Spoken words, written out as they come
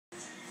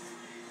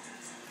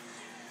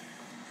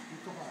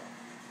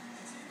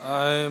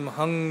I'm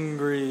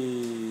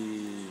hungry.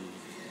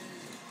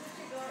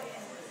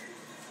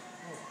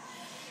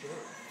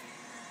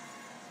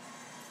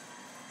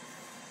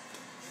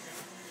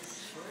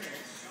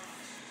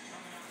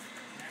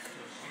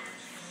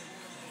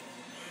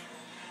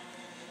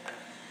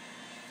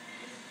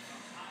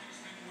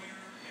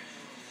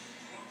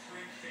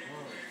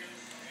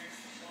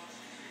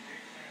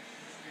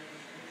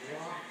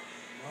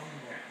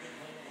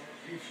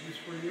 This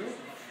for you?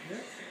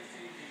 Yeah.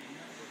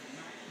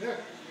 Yeah.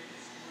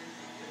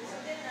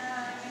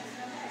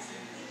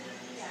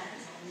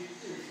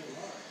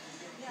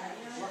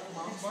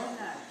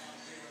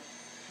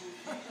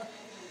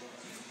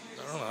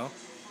 I don't know.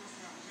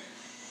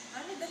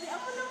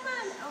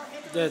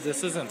 Yeah,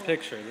 this isn't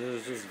picture.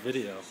 This is just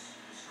video.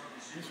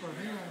 This one,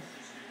 hang on.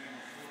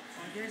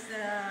 There's This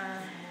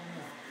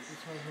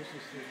one,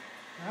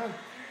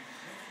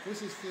 this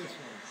is this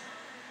one.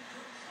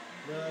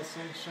 The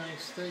Sunshine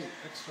State,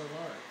 extra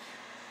large.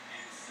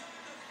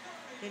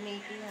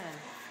 Piniki yan.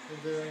 And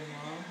then,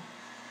 Mom.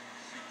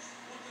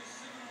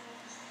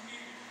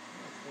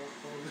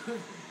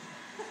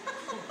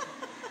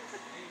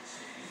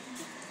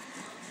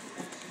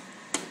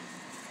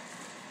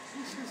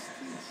 This is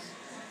this.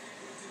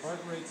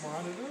 Heart rate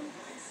monitor.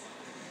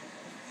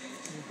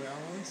 New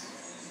Balance.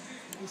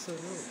 These are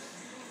those.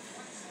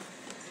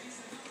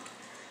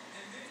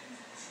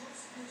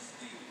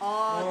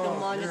 Oh, to Oh,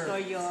 monitor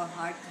here. your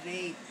heart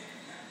rate.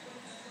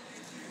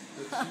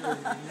 That's your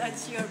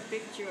That's your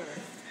picture.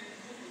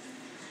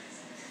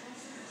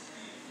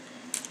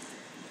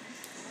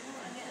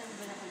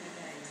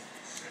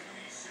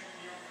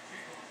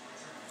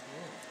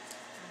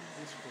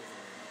 this for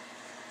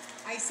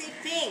I see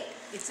pink.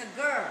 It's a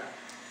girl.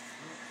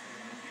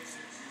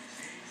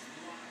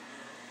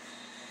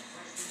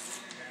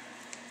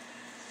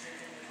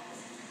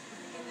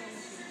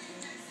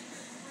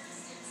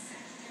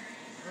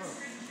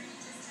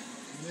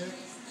 Nick,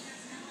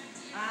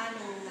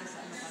 Nung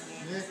nasa ano kami.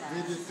 Nick, Sa-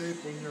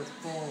 videotape on your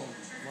phone.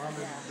 Mom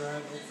and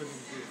Dad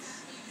opening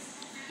this.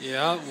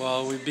 Yeah,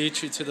 well, we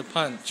beat you to the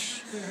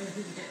punch.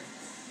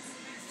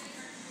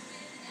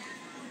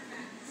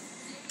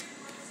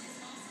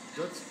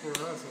 That's for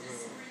us.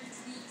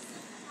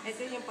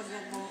 Ito yung pag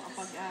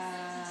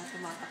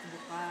tumatakbo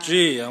ka.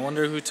 Gee, I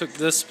wonder who took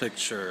this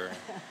picture.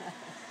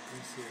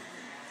 Let's see.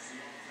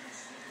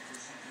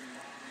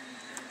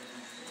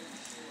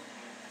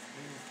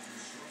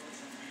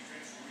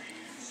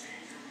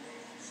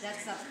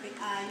 That's a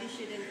you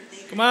shouldn't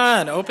take Come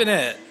on, open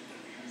it.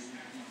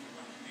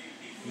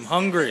 I'm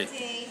hungry.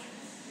 Take.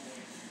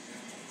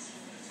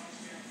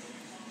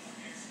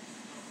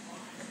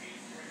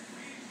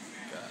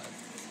 God.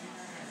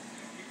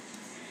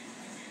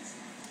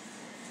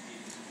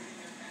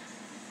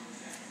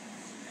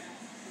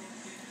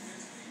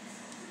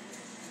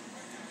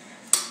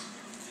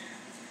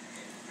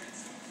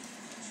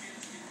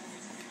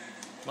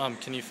 Mom,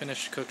 can you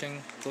finish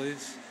cooking,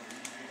 please?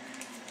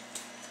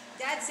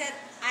 Dad said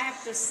I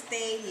have to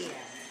stay here.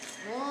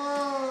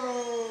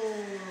 Oh!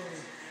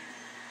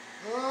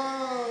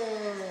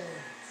 Oh!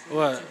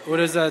 What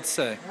does that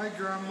say? Hi,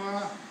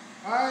 Grandma.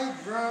 Hi,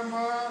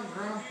 Grandma,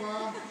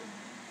 Grandpa.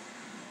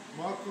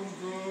 Malcolm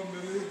Go,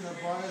 Melissa,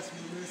 Bias,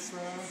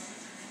 Melissa.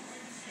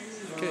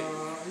 Okay.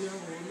 Ayan,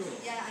 ulo.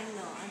 Yeah, I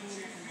know. Ano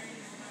yung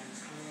nakalimutan?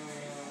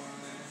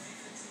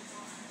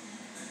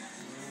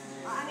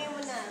 Ano mo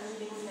na?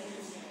 Hindi mo na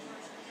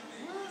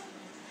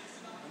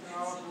An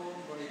album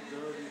by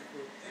Dirty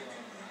Foot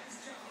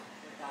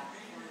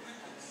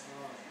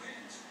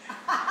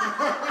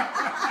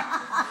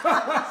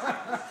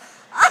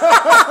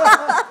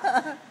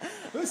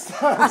Who's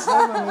that? Is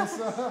that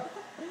Melissa?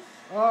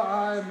 Oh,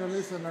 I'm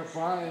Melissa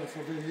Narvaez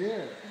over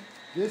here.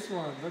 This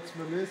one, that's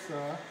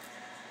Melissa.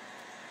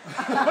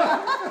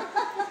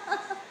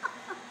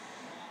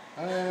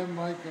 I am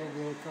Michael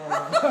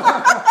Vilcarno.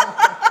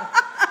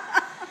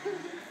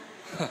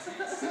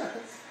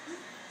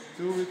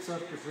 2 weeks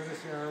after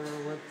finishing, I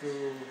went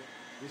to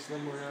Isla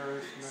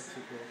Mujeres,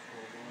 Mexico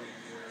for 1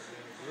 year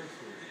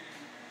anniversary.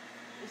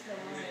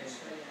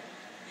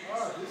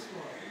 Oh, this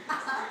one.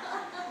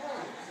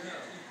 Oh,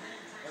 yeah.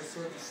 I saw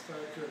the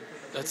statue.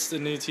 That's the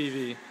new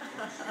TV.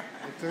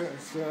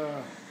 It's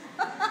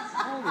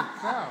holy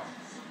cow.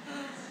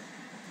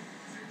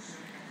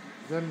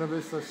 Then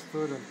Melissa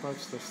stood and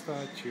touched the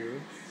statue.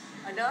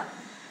 Ano?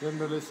 Then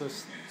Melissa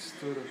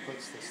stood and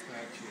touched the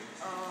statue.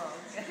 Oh,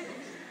 okay.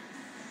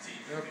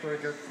 After I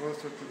got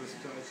closer to the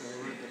statue, I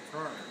read the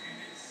card.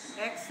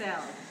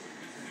 Excel.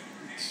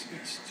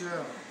 It's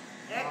gel.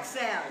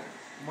 Excel.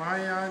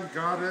 Mayan,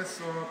 goddess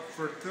of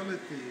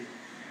fertility.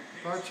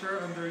 Touch her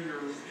under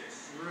your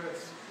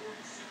wrist.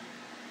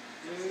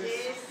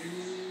 Yes.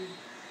 Be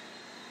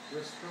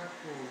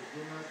respectful.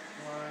 Do not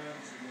climb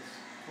this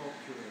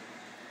sculpture.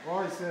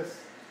 Oh, it says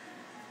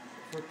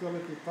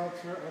fertility. Touch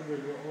her under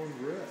your own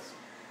wrist.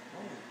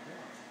 Holy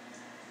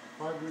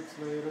cow. 5 weeks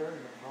later,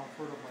 in the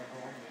comfort of my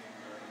home in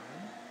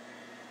Maryland,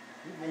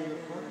 you blew the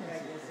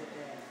pregnancy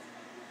card.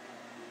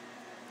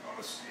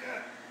 Oh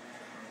shit!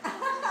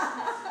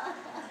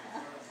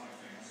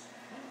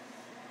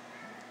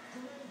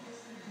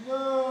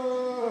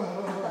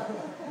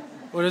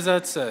 What does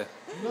that say?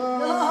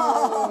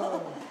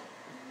 No!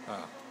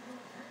 Oh.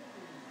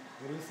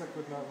 Elisa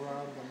could not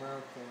run the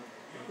marathon.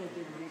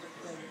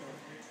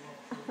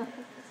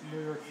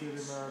 New York City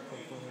Marathon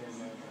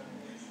 2011.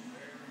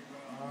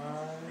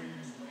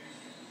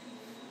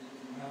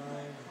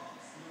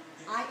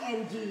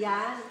 ING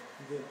yan.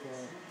 Get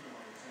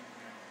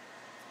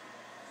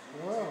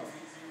well,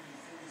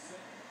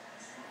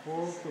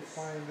 cool to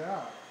find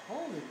out.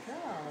 Holy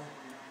cow.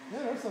 Yeah,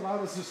 there's a lot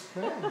of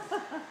suspense.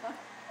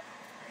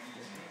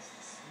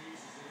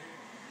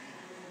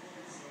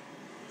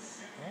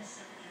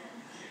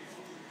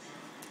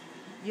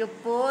 You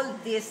pull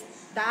this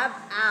tab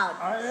out.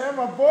 I am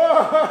a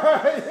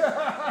boy!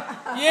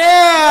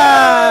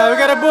 Yeah! We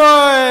got a I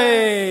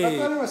boy!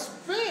 thought it was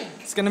pink.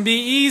 It's gonna be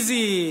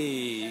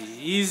easy.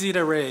 Easy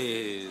to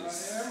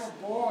raise. I am a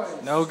boy.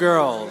 No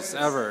girls,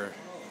 ever.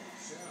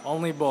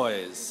 Only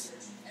boys.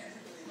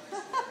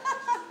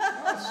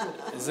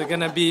 Is it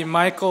gonna be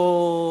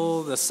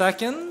Michael the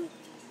second?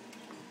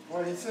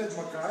 Oh, he said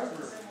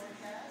MacGyver.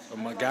 Or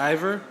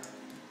MacGyver?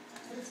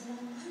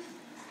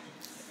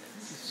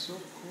 This is so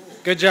cool.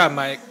 Good job,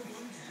 Mike.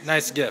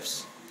 Nice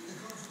gifts.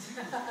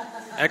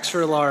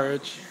 Extra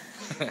large.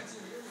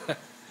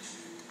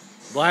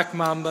 Black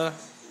Mamba.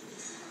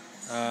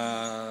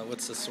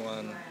 What's this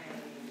one?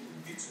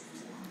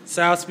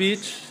 South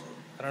Beach.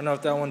 I don't know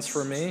if that one's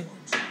for me.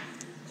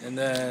 And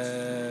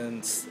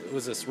then,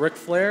 was this Ric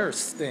Flair or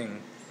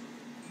Sting?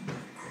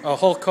 Oh,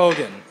 Hulk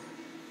Hogan.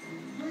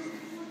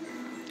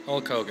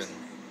 Hulk Hogan.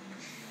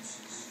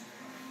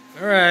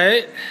 All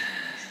right.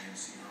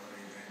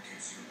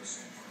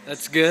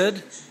 That's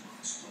good.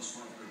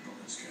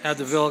 Had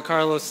the Villa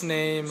Carlos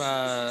name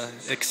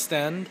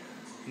extend.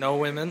 No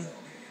women.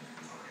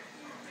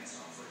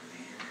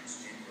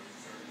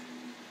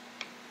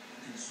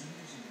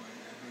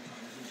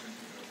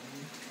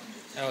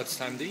 Now it's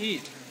time to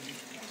eat.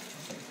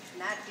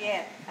 Not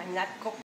yet. I'm not cooked.